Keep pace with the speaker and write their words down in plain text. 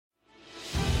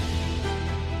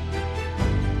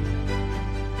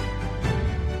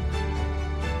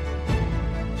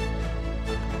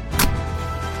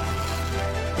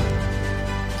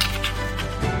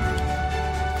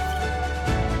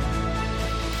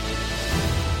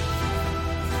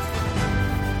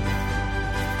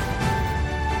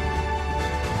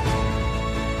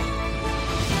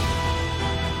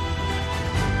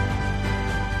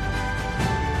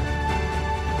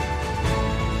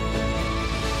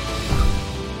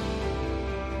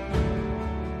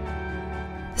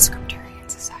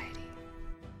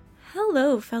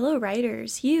Hello, fellow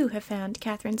writers. You have found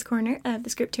Katherine's Corner of the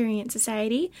Scriptarian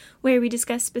Society, where we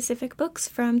discuss specific books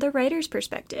from the writer's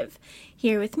perspective.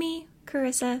 Here with me,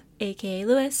 Carissa, aka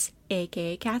Lewis,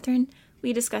 aka Katherine,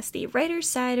 we discuss the writer's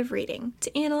side of reading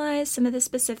to analyze some of the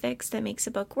specifics that makes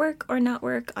a book work or not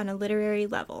work on a literary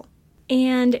level.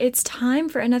 And it's time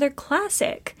for another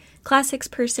classic. Classics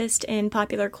persist in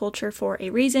popular culture for a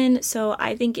reason, so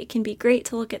I think it can be great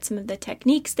to look at some of the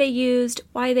techniques they used,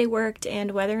 why they worked,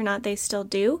 and whether or not they still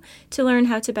do, to learn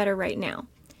how to better write now.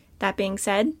 That being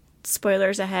said,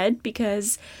 spoilers ahead,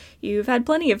 because you've had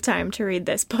plenty of time to read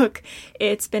this book.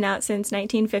 It's been out since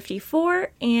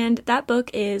 1954, and that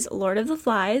book is Lord of the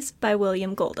Flies by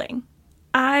William Golding.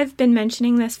 I've been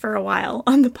mentioning this for a while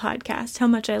on the podcast, how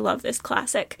much I love this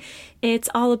classic. It's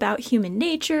all about human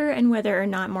nature and whether or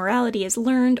not morality is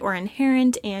learned or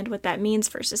inherent and what that means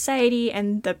for society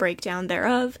and the breakdown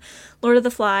thereof. Lord of the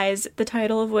Flies, the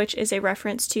title of which is a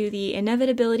reference to the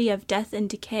inevitability of death and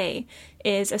decay,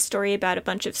 is a story about a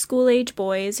bunch of school-age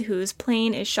boys whose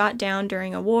plane is shot down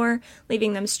during a war,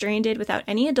 leaving them stranded without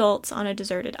any adults on a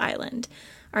deserted island.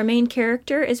 Our main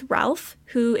character is Ralph,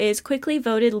 who is quickly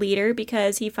voted leader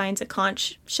because he finds a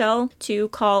conch shell to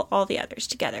call all the others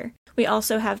together. We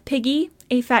also have Piggy,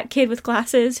 a fat kid with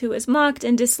glasses who is mocked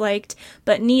and disliked,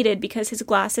 but needed because his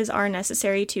glasses are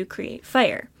necessary to create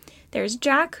fire. There's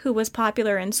Jack, who was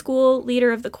popular in school,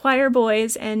 leader of the choir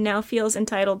boys, and now feels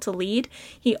entitled to lead.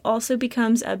 He also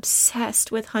becomes obsessed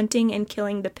with hunting and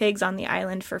killing the pigs on the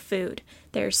island for food.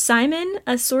 There's Simon,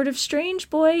 a sort of strange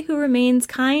boy who remains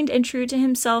kind and true to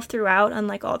himself throughout,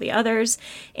 unlike all the others.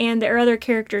 And there are other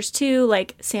characters too,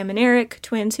 like Sam and Eric,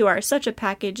 twins who are such a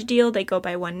package deal they go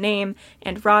by one name,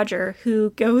 and Roger,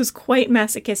 who goes quite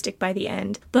masochistic by the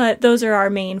end. But those are our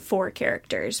main four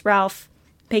characters: Ralph,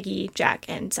 Piggy, Jack,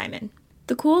 and Simon.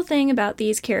 The cool thing about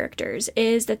these characters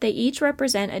is that they each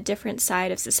represent a different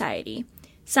side of society.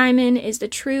 Simon is the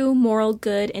true moral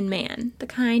good in man, the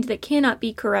kind that cannot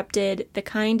be corrupted, the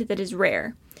kind that is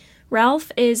rare.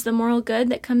 Ralph is the moral good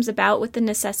that comes about with the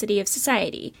necessity of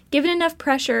society. Given enough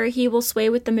pressure, he will sway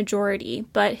with the majority,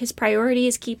 but his priority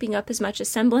is keeping up as much a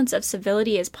semblance of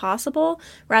civility as possible,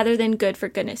 rather than good for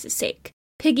goodness' sake.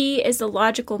 Piggy is the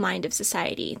logical mind of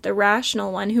society, the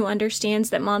rational one who understands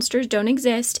that monsters don't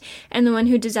exist, and the one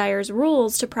who desires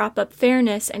rules to prop up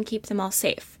fairness and keep them all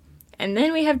safe. And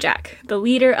then we have Jack, the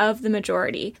leader of the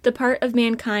majority, the part of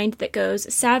mankind that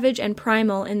goes savage and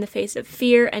primal in the face of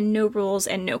fear and no rules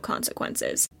and no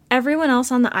consequences. Everyone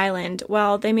else on the island,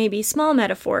 while they may be small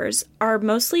metaphors, are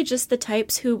mostly just the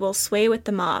types who will sway with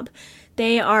the mob.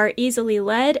 They are easily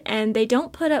led, and they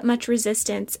don't put up much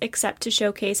resistance except to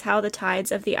showcase how the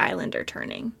tides of the island are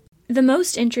turning. The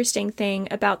most interesting thing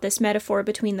about this metaphor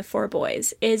between the four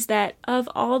boys is that of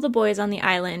all the boys on the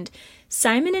island,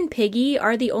 Simon and Piggy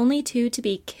are the only two to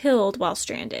be killed while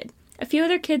stranded. A few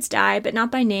other kids die, but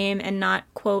not by name and not,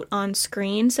 quote, on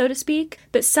screen, so to speak.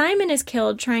 But Simon is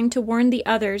killed trying to warn the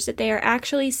others that they are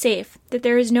actually safe, that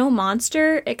there is no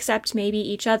monster, except maybe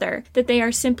each other, that they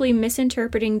are simply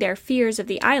misinterpreting their fears of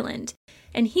the island.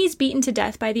 And he's beaten to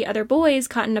death by the other boys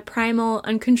caught in a primal,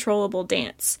 uncontrollable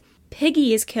dance.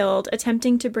 Piggy is killed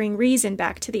attempting to bring reason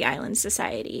back to the island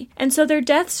society. And so their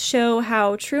deaths show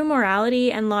how true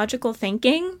morality and logical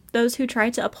thinking, those who try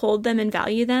to uphold them and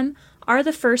value them, are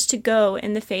the first to go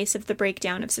in the face of the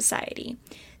breakdown of society.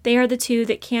 They are the two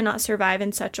that cannot survive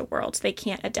in such a world. They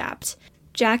can't adapt.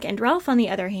 Jack and Ralph, on the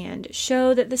other hand,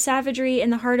 show that the savagery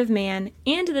in the heart of man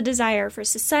and the desire for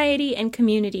society and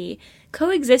community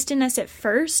coexist in us at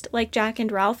first, like Jack and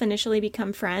Ralph initially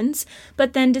become friends,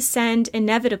 but then descend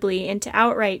inevitably into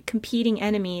outright competing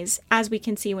enemies, as we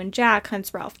can see when Jack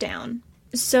hunts Ralph down.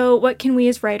 So what can we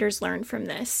as writers learn from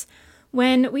this?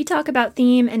 When we talk about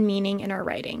theme and meaning in our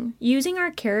writing, using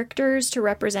our characters to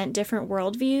represent different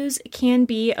worldviews can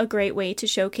be a great way to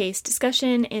showcase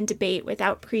discussion and debate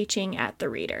without preaching at the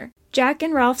reader. Jack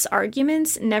and Ralph's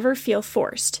arguments never feel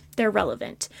forced. They're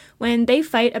relevant. When they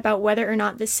fight about whether or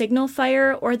not the signal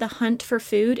fire or the hunt for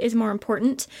food is more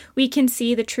important, we can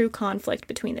see the true conflict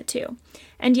between the two.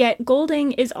 And yet,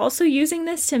 Golding is also using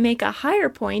this to make a higher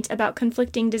point about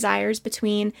conflicting desires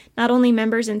between not only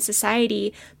members in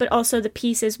society, but also the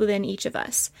pieces within each of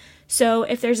us. So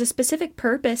if there's a specific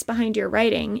purpose behind your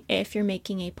writing, if you're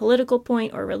making a political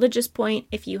point or religious point,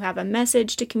 if you have a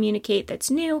message to communicate that's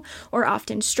new or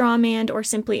often strawmanned or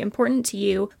simply important to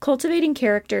you, cultivating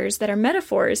characters that are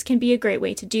metaphors can be a great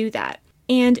way to do that.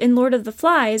 And in Lord of the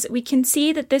Flies, we can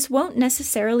see that this won't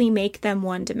necessarily make them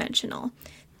one-dimensional.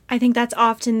 I think that's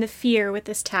often the fear with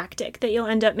this tactic, that you'll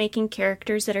end up making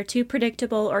characters that are too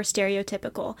predictable or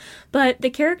stereotypical. But the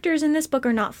characters in this book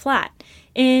are not flat.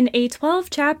 In a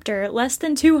 12-chapter, less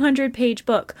than 200-page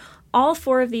book, all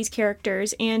 4 of these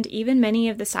characters, and even many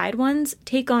of the side ones,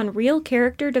 take on real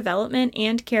character development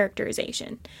and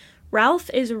characterization. Ralph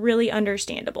is really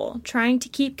understandable, trying to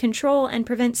keep control and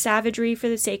prevent savagery for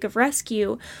the sake of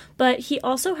rescue, but he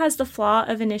also has the flaw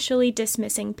of initially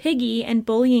dismissing Piggy and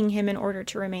bullying him in order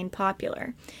to remain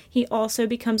popular. He also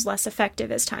becomes less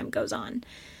effective as time goes on.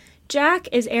 Jack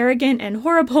is arrogant and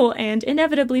horrible and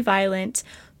inevitably violent,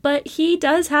 but he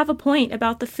does have a point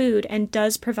about the food and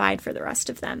does provide for the rest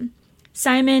of them.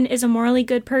 Simon is a morally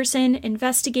good person,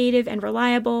 investigative and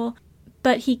reliable,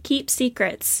 but he keeps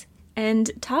secrets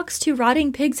and talks to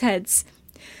rotting pigs' heads.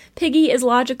 Piggy is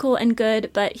logical and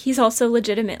good, but he's also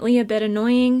legitimately a bit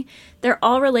annoying. They're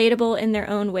all relatable in their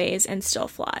own ways and still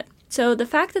flawed. So the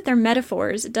fact that they're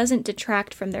metaphors doesn't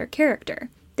detract from their character.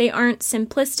 They aren't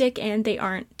simplistic and they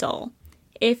aren't dull.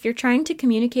 If you're trying to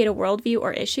communicate a worldview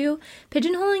or issue,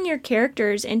 pigeonholing your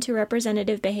characters into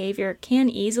representative behavior can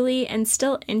easily and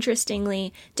still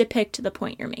interestingly depict the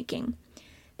point you're making.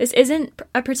 This isn't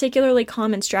a particularly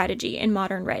common strategy in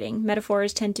modern writing.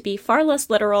 Metaphors tend to be far less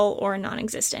literal or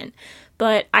non-existent.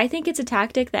 But I think it's a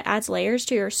tactic that adds layers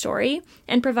to your story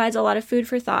and provides a lot of food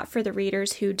for thought for the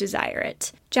readers who desire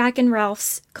it. Jack and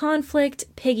Ralph's conflict,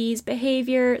 Piggy's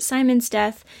behavior, Simon's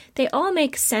death, they all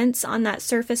make sense on that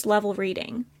surface level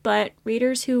reading. But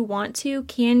readers who want to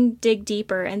can dig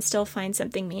deeper and still find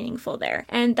something meaningful there.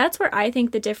 And that's where I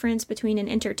think the difference between an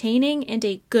entertaining and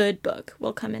a good book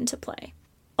will come into play.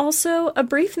 Also, a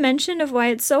brief mention of why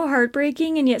it's so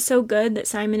heartbreaking and yet so good that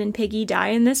Simon and Piggy die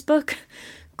in this book.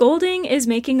 Golding is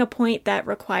making a point that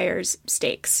requires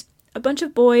stakes. A bunch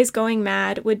of boys going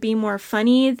mad would be more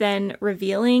funny than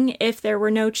revealing if there were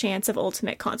no chance of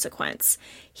ultimate consequence.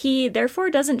 He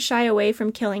therefore doesn't shy away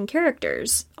from killing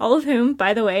characters, all of whom,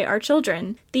 by the way, are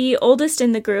children. The oldest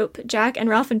in the group, Jack and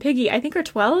Ralph and Piggy, I think are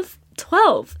 12?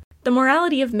 12! The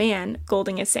morality of man,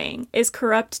 Golding is saying, is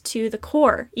corrupt to the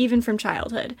core, even from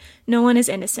childhood. No one is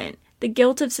innocent. The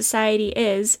guilt of society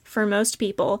is, for most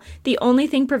people, the only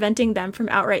thing preventing them from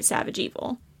outright savage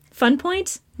evil. Fun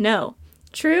point? No.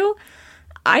 True?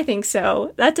 I think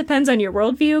so. That depends on your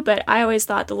worldview, but I always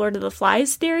thought the Lord of the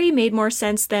Flies theory made more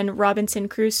sense than Robinson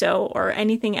Crusoe or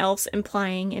anything else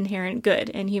implying inherent good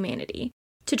in humanity.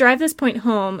 To drive this point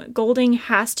home, Golding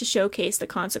has to showcase the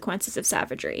consequences of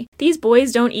savagery. These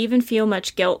boys don't even feel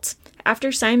much guilt.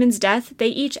 After Simon's death, they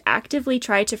each actively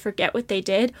try to forget what they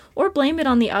did, or blame it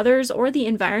on the others, or the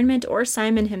environment, or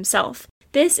Simon himself.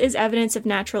 This is evidence of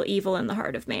natural evil in the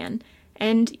heart of man.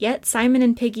 And yet Simon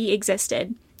and Piggy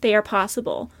existed. They are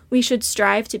possible. We should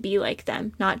strive to be like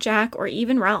them, not Jack or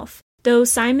even Ralph. Though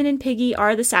Simon and Piggy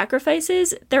are the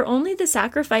sacrifices, they're only the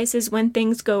sacrifices when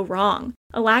things go wrong.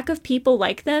 A lack of people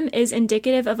like them is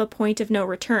indicative of a point of no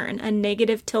return, a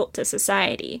negative tilt to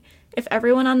society. If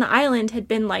everyone on the island had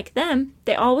been like them,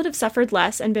 they all would have suffered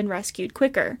less and been rescued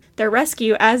quicker. Their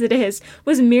rescue, as it is,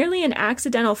 was merely an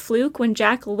accidental fluke when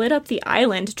Jack lit up the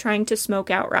island trying to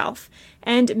smoke out Ralph.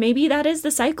 And maybe that is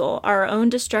the cycle. Our own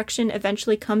destruction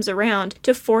eventually comes around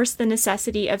to force the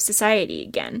necessity of society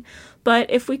again.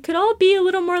 But if we could all be a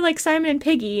little more like Simon and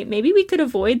Piggy, maybe we could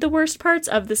avoid the worst parts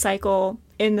of the cycle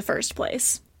in the first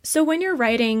place. So when you're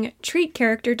writing, treat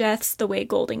character deaths the way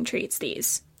Golding treats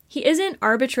these. He isn't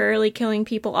arbitrarily killing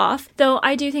people off, though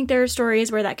I do think there are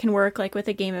stories where that can work, like with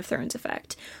a Game of Thrones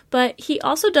effect. But he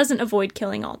also doesn't avoid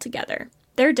killing altogether.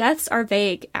 Their deaths are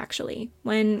vague, actually.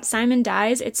 When Simon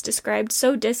dies, it's described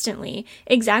so distantly,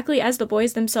 exactly as the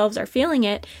boys themselves are feeling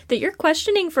it, that you're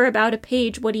questioning for about a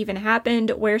page what even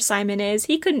happened, where Simon is.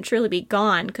 He couldn't truly be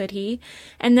gone, could he?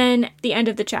 And then the end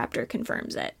of the chapter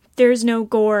confirms it. There's no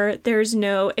gore, there's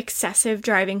no excessive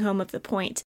driving home of the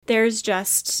point. There's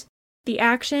just the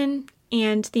action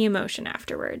and the emotion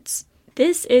afterwards.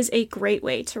 This is a great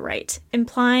way to write,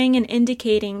 implying and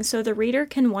indicating so the reader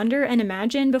can wonder and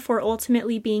imagine before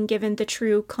ultimately being given the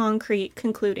true, concrete,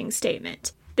 concluding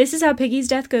statement. This is how Piggy's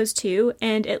death goes too,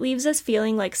 and it leaves us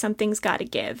feeling like something's gotta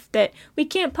give, that we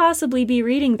can't possibly be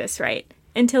reading this right,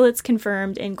 until it's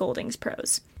confirmed in Golding's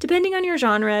prose. Depending on your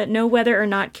genre, know whether or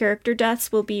not character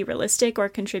deaths will be realistic or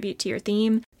contribute to your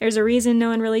theme. There's a reason no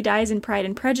one really dies in Pride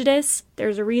and Prejudice.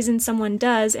 There's a reason someone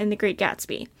does in The Great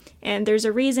Gatsby. And there's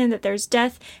a reason that there's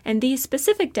death, and these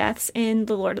specific deaths, in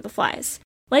The Lord of the Flies.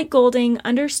 Like Golding,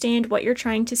 understand what you're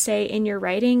trying to say in your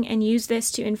writing and use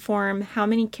this to inform how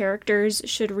many characters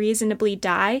should reasonably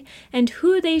die and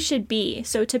who they should be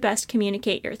so to best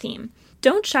communicate your theme.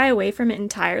 Don't shy away from it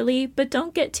entirely, but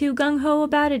don't get too gung-ho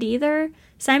about it either.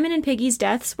 Simon and Piggy's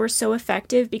deaths were so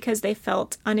effective because they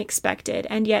felt unexpected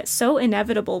and yet so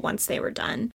inevitable once they were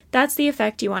done. That's the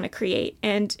effect you want to create,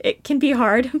 and it can be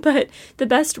hard, but the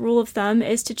best rule of thumb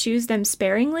is to choose them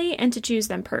sparingly and to choose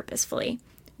them purposefully.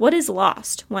 What is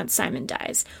lost once Simon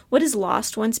dies? What is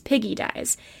lost once Piggy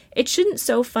dies? It shouldn't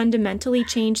so fundamentally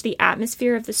change the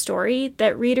atmosphere of the story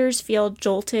that readers feel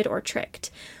jolted or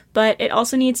tricked, but it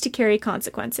also needs to carry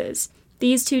consequences.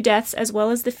 These two deaths, as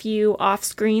well as the few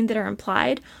off-screen that are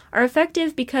implied, are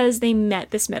effective because they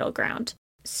met this middle ground.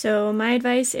 So my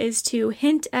advice is to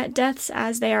hint at deaths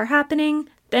as they are happening,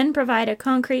 then provide a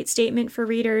concrete statement for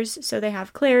readers so they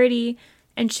have clarity,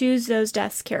 and choose those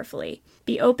deaths carefully.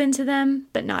 Be open to them,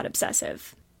 but not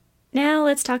obsessive. Now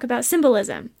let's talk about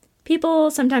symbolism.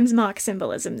 People sometimes mock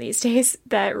symbolism these days,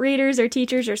 that readers or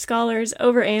teachers or scholars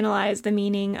overanalyze the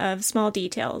meaning of small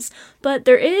details, but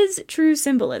there is true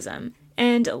symbolism,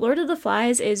 and Lord of the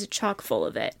Flies is chock full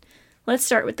of it. Let's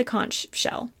start with the conch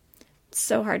shell. It's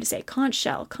so hard to say. Conch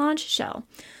shell.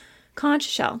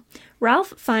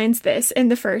 Ralph finds this in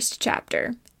the first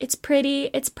chapter. It's pretty,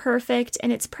 it's perfect,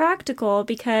 and it's practical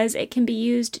because it can be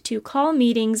used to call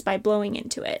meetings by blowing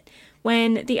into it.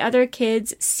 When the other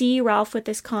kids see Ralph with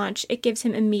this conch, it gives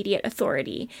him immediate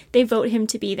authority. They vote him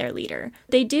to be their leader.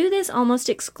 They do this almost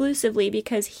exclusively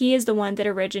because he is the one that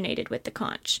originated with the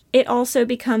conch. It also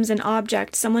becomes an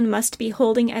object someone must be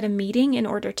holding at a meeting in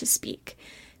order to speak.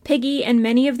 Piggy and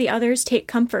many of the others take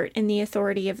comfort in the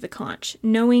authority of the conch,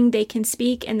 knowing they can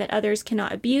speak and that others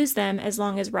cannot abuse them as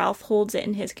long as Ralph holds it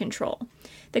in his control.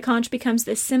 The conch becomes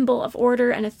this symbol of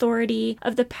order and authority,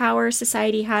 of the power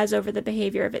society has over the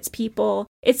behavior of its people.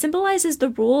 It symbolizes the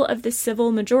rule of the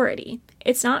civil majority.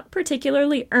 It's not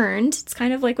particularly earned. It's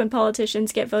kind of like when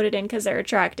politicians get voted in because they're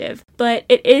attractive. But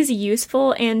it is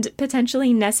useful and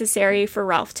potentially necessary for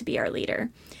Ralph to be our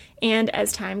leader. And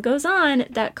as time goes on,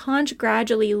 that conch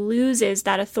gradually loses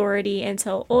that authority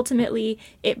until ultimately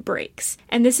it breaks.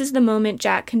 And this is the moment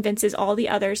Jack convinces all the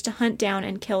others to hunt down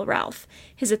and kill Ralph.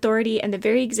 His authority and the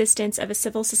very existence of a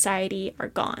civil society are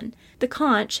gone. The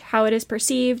conch, how it is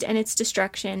perceived, and its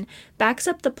destruction backs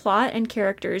up the plot and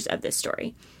characters of this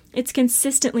story. It's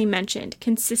consistently mentioned,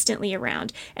 consistently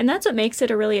around, and that's what makes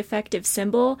it a really effective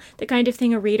symbol, the kind of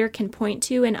thing a reader can point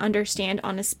to and understand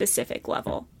on a specific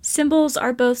level. Symbols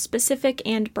are both specific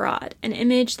and broad, an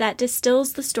image that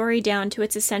distills the story down to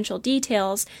its essential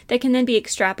details that can then be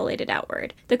extrapolated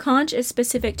outward. The conch is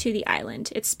specific to the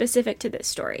island, it's specific to this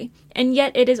story, and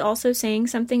yet it is also saying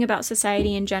something about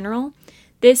society in general.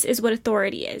 This is what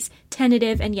authority is,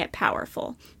 tentative and yet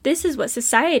powerful. This is what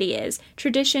society is,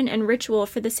 tradition and ritual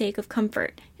for the sake of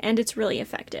comfort, and it's really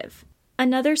effective.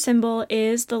 Another symbol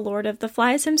is the Lord of the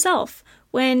Flies himself.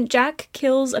 When Jack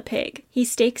kills a pig, he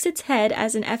stakes its head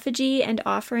as an effigy and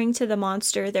offering to the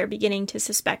monster they're beginning to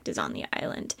suspect is on the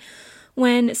island.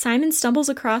 When Simon stumbles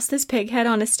across this pig head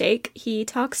on a stake, he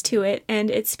talks to it and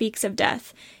it speaks of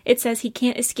death. It says he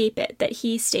can't escape it, that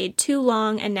he stayed too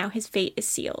long and now his fate is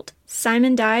sealed.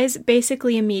 Simon dies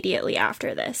basically immediately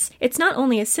after this. It's not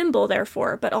only a symbol,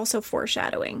 therefore, but also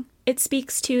foreshadowing. It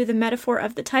speaks to the metaphor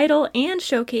of the title and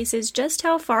showcases just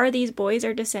how far these boys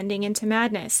are descending into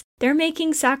madness. They're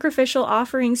making sacrificial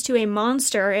offerings to a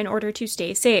monster in order to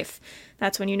stay safe.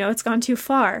 That's when you know it's gone too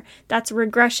far. That's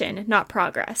regression, not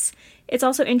progress. It's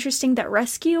also interesting that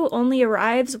rescue only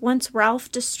arrives once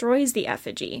Ralph destroys the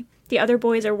effigy. The other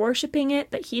boys are worshipping it,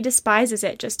 but he despises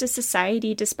it just as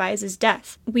society despises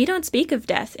death. We don't speak of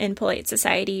death in polite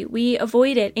society. We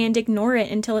avoid it and ignore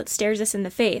it until it stares us in the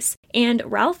face. And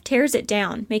Ralph tears it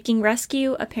down, making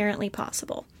rescue apparently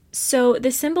possible. So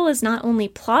the symbol is not only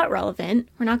plot relevant,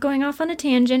 we're not going off on a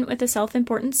tangent with a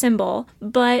self-important symbol,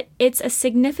 but it's a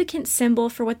significant symbol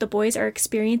for what the boys are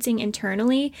experiencing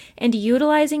internally and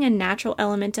utilizing a natural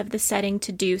element of the setting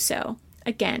to do so.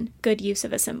 Again, good use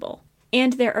of a symbol.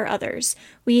 And there are others.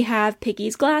 We have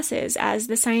Piggy's glasses as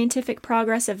the scientific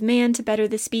progress of man to better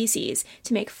the species,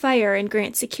 to make fire and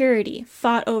grant security,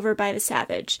 fought over by the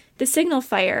savage. The signal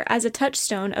fire as a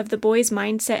touchstone of the boy's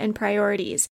mindset and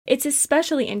priorities. It's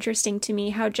especially interesting to me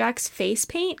how Jack's face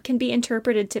paint can be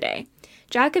interpreted today.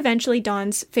 Jack eventually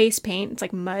dons face paint, it's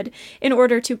like mud, in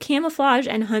order to camouflage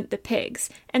and hunt the pigs.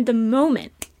 And the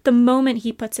moment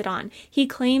he puts it on, he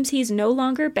claims he's no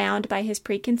longer bound by his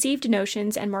preconceived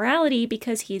notions and morality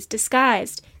because he's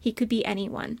disguised. He could be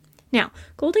anyone. Now,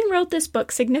 Golding wrote this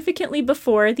book significantly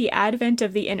before the advent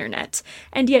of the internet,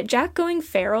 and yet Jack going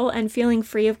feral and feeling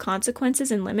free of consequences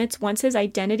and limits once his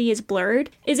identity is blurred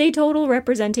is a total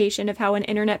representation of how an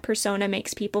internet persona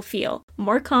makes people feel,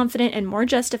 more confident and more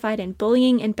justified in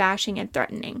bullying and bashing and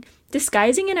threatening.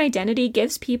 Disguising an identity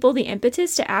gives people the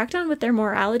impetus to act on what their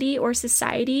morality or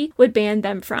society would ban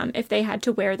them from if they had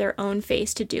to wear their own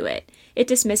face to do it. It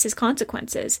dismisses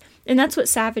consequences, and that's what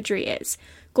savagery is.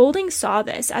 Golding saw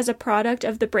this as a product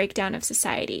of the breakdown of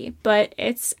society, but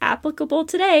it's applicable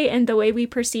today in the way we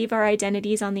perceive our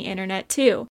identities on the internet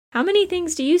too. How many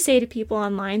things do you say to people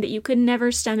online that you could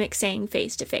never stomach saying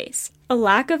face to face? A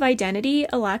lack of identity,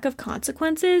 a lack of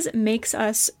consequences makes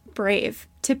us brave,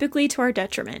 typically to our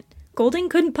detriment. Golding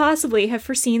couldn't possibly have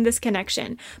foreseen this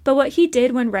connection, but what he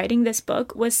did when writing this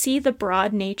book was see the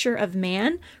broad nature of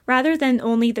man rather than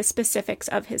only the specifics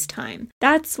of his time.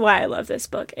 That's why I love this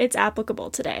book. It's applicable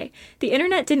today. The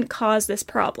internet didn't cause this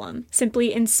problem,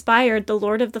 simply inspired the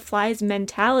Lord of the Flies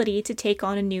mentality to take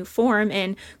on a new form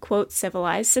in, quote,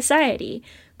 civilized society.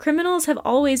 Criminals have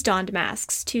always donned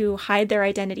masks to hide their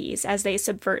identities as they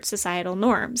subvert societal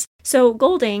norms. So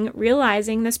Golding,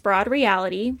 realizing this broad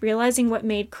reality, realizing what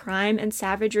made crime and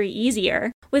savagery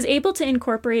easier, was able to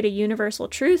incorporate a universal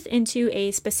truth into a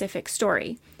specific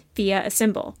story via a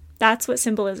symbol. That's what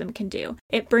symbolism can do.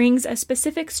 It brings a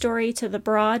specific story to the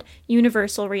broad,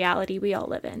 universal reality we all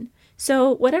live in.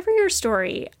 So whatever your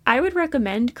story, I would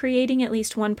recommend creating at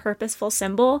least one purposeful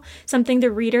symbol, something the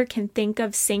reader can think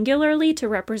of singularly to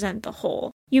represent the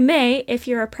whole. You may, if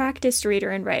you're a practiced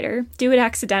reader and writer, do it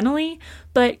accidentally,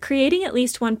 but creating at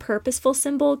least one purposeful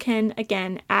symbol can,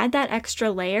 again, add that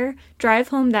extra layer, drive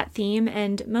home that theme,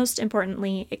 and most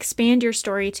importantly, expand your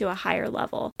story to a higher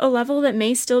level, a level that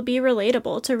may still be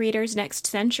relatable to readers next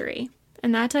century.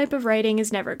 And that type of writing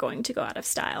is never going to go out of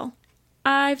style.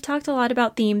 I've talked a lot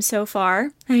about themes so far.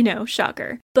 I know,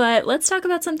 shocker. But let's talk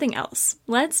about something else.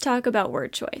 Let's talk about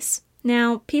word choice.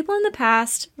 Now, people in the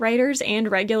past, writers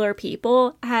and regular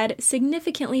people, had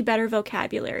significantly better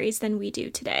vocabularies than we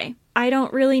do today. I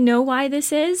don't really know why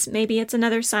this is. Maybe it's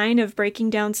another sign of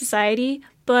breaking down society,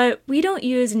 but we don't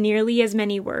use nearly as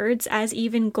many words as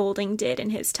even Golding did in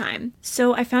his time.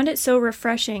 So I found it so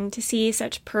refreshing to see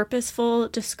such purposeful,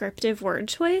 descriptive word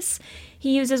choice.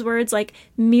 He uses words like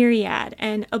myriad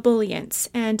and ebullience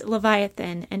and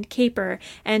leviathan and caper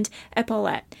and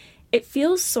epaulette. It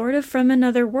feels sort of from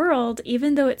another world,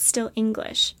 even though it's still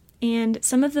English. And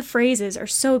some of the phrases are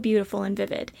so beautiful and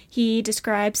vivid. He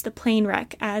describes the plane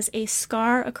wreck as a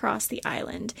scar across the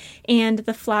island, and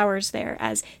the flowers there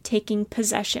as taking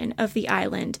possession of the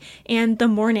island, and the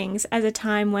mornings as a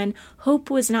time when hope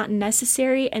was not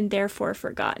necessary and therefore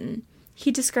forgotten. He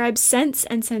describes scents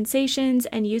and sensations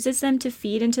and uses them to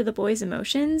feed into the boy's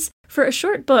emotions. For a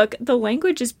short book, the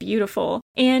language is beautiful,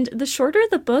 and the shorter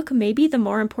the book, maybe the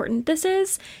more important this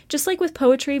is. Just like with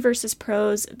poetry versus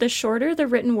prose, the shorter the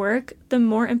written work, the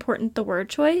more important the word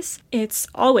choice. It's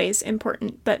always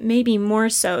important, but maybe more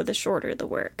so the shorter the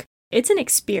work. It's an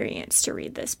experience to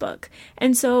read this book.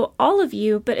 And so all of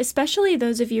you, but especially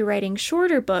those of you writing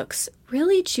shorter books,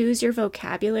 really choose your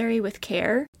vocabulary with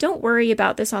care. Don't worry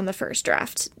about this on the first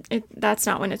draft. That's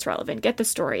not when it's relevant. Get the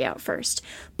story out first.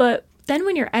 But then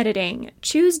when you're editing,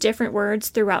 choose different words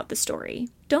throughout the story.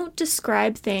 Don't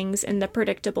describe things in the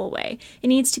predictable way. It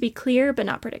needs to be clear but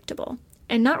not predictable.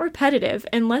 And not repetitive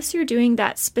unless you're doing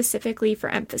that specifically for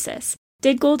emphasis.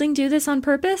 Did Golding do this on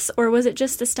purpose, or was it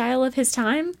just the style of his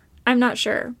time? I'm not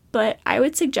sure, but I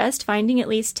would suggest finding at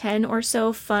least 10 or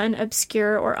so fun,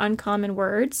 obscure, or uncommon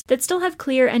words that still have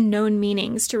clear and known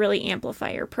meanings to really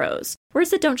amplify your prose.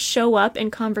 Words that don't show up in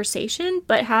conversation,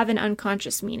 but have an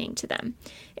unconscious meaning to them.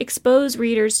 Expose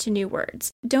readers to new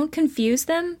words. Don't confuse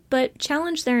them, but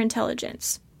challenge their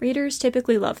intelligence. Readers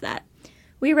typically love that.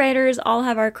 We writers all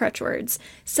have our crutch words,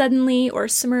 suddenly or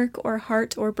smirk or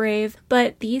heart or brave,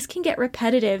 but these can get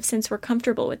repetitive since we're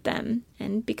comfortable with them,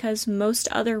 and because most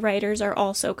other writers are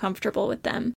also comfortable with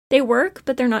them. They work,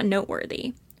 but they're not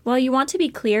noteworthy. While you want to be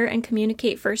clear and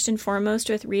communicate first and foremost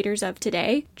with readers of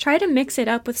today, try to mix it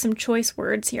up with some choice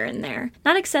words here and there,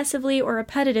 not excessively or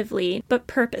repetitively, but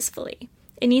purposefully.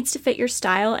 It needs to fit your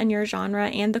style and your genre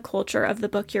and the culture of the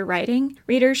book you're writing.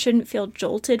 Readers shouldn't feel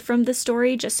jolted from the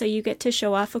story just so you get to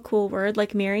show off a cool word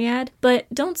like myriad, but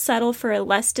don't settle for a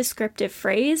less descriptive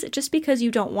phrase just because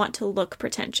you don't want to look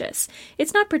pretentious.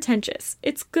 It's not pretentious,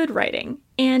 it's good writing.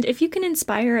 And if you can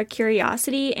inspire a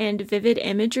curiosity and vivid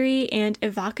imagery and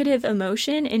evocative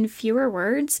emotion in fewer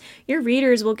words, your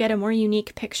readers will get a more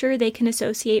unique picture they can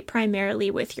associate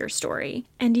primarily with your story.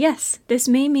 And yes, this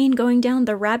may mean going down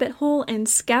the rabbit hole and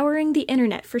scouring the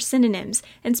internet for synonyms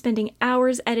and spending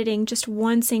hours editing just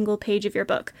one single page of your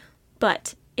book,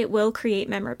 but it will create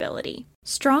memorability.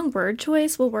 Strong word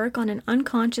choice will work on an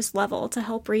unconscious level to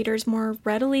help readers more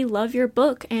readily love your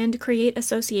book and create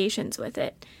associations with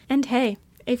it. And hey,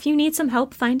 If you need some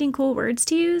help finding cool words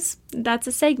to use, that's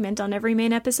a segment on every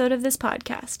main episode of this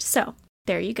podcast. So,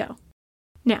 there you go.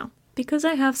 Now, because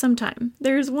I have some time,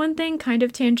 there's one thing kind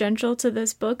of tangential to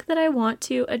this book that I want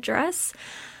to address.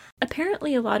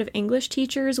 Apparently, a lot of English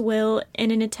teachers will, in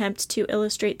an attempt to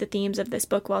illustrate the themes of this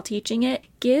book while teaching it,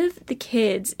 give the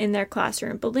kids in their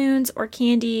classroom balloons or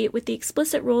candy with the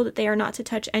explicit rule that they are not to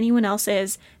touch anyone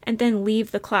else's, and then leave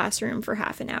the classroom for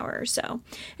half an hour or so.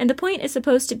 And the point is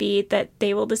supposed to be that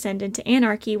they will descend into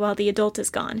anarchy while the adult is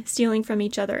gone, stealing from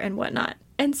each other and whatnot.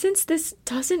 And since this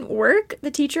doesn't work,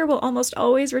 the teacher will almost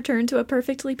always return to a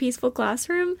perfectly peaceful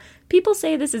classroom. People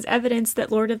say this is evidence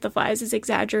that Lord of the Flies is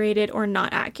exaggerated or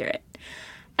not accurate.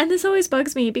 And this always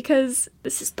bugs me because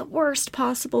this is the worst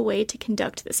possible way to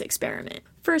conduct this experiment.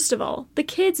 First of all, the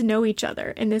kids know each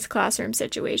other in this classroom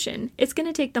situation. It's going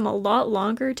to take them a lot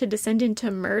longer to descend into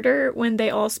murder when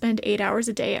they all spend 8 hours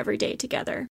a day every day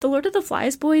together. The Lord of the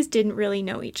Flies boys didn't really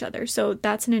know each other, so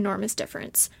that's an enormous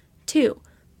difference. 2.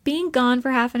 Being gone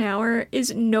for half an hour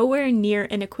is nowhere near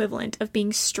an equivalent of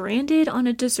being stranded on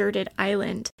a deserted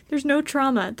island. There's no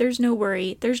trauma, there's no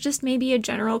worry, there's just maybe a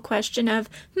general question of,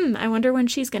 I wonder when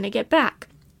she's gonna get back.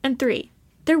 And 3,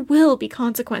 there will be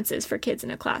consequences for kids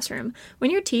in a classroom. When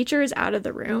your teacher is out of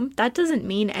the room, that doesn't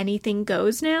mean anything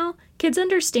goes now. Kids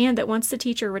understand that once the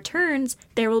teacher returns,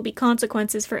 there will be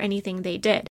consequences for anything they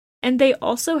did. And they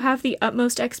also have the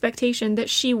utmost expectation that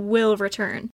she will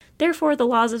return. Therefore, the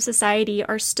laws of society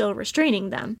are still restraining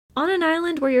them. On an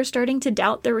island where you're starting to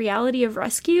doubt the reality of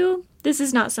rescue, this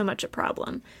is not so much a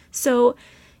problem. So,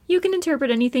 you can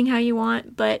interpret anything how you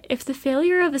want, but if the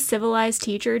failure of a civilized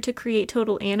teacher to create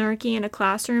total anarchy in a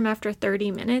classroom after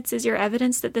 30 minutes is your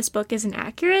evidence that this book isn't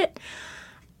accurate,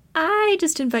 I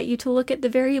just invite you to look at the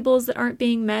variables that aren't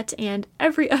being met and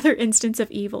every other instance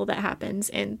of evil that happens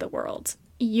in the world.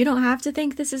 You don't have to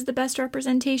think this is the best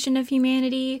representation of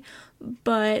humanity,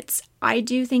 but I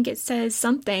do think it says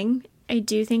something. I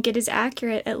do think it is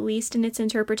accurate, at least in its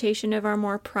interpretation of our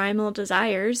more primal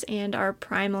desires and our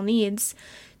primal needs.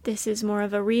 This is more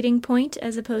of a reading point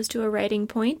as opposed to a writing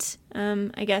point.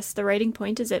 I guess the writing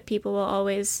point is that people will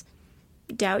always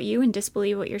doubt you and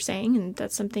disbelieve what you're saying, and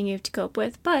that's something you have to cope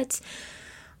with. But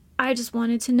I just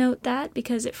wanted to note that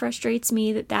because it frustrates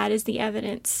me that that is the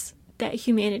evidence that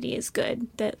humanity is good.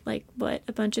 That,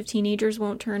 a bunch of teenagers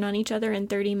won't turn on each other in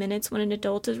 30 minutes when an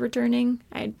adult is returning?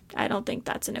 I don't think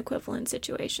that's an equivalent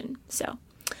situation. So,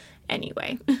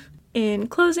 anyway. In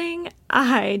closing,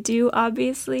 I do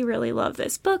obviously really love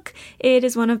this book. It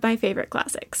is one of my favorite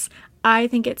classics. I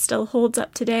think it still holds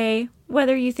up today.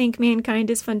 Whether you think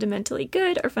mankind is fundamentally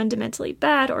good or fundamentally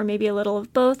bad, or maybe a little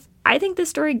of both, I think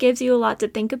this story gives you a lot to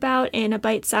think about in a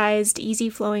bite-sized,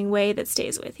 easy-flowing way that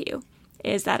stays with you.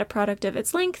 Is that a product of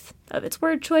its length, of its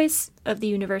word choice, of the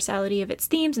universality of its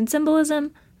themes and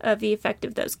symbolism, of the effect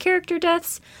of those character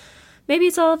deaths? Maybe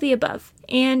it's all of the above,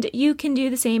 and you can do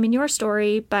the same in your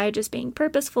story by just being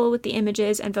purposeful with the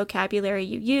images and vocabulary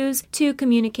you use to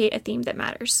communicate a theme that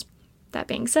matters. That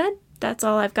being said, that's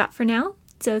all I've got for now,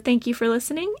 so thank you for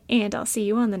listening, and I'll see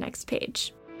you on the next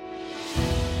page.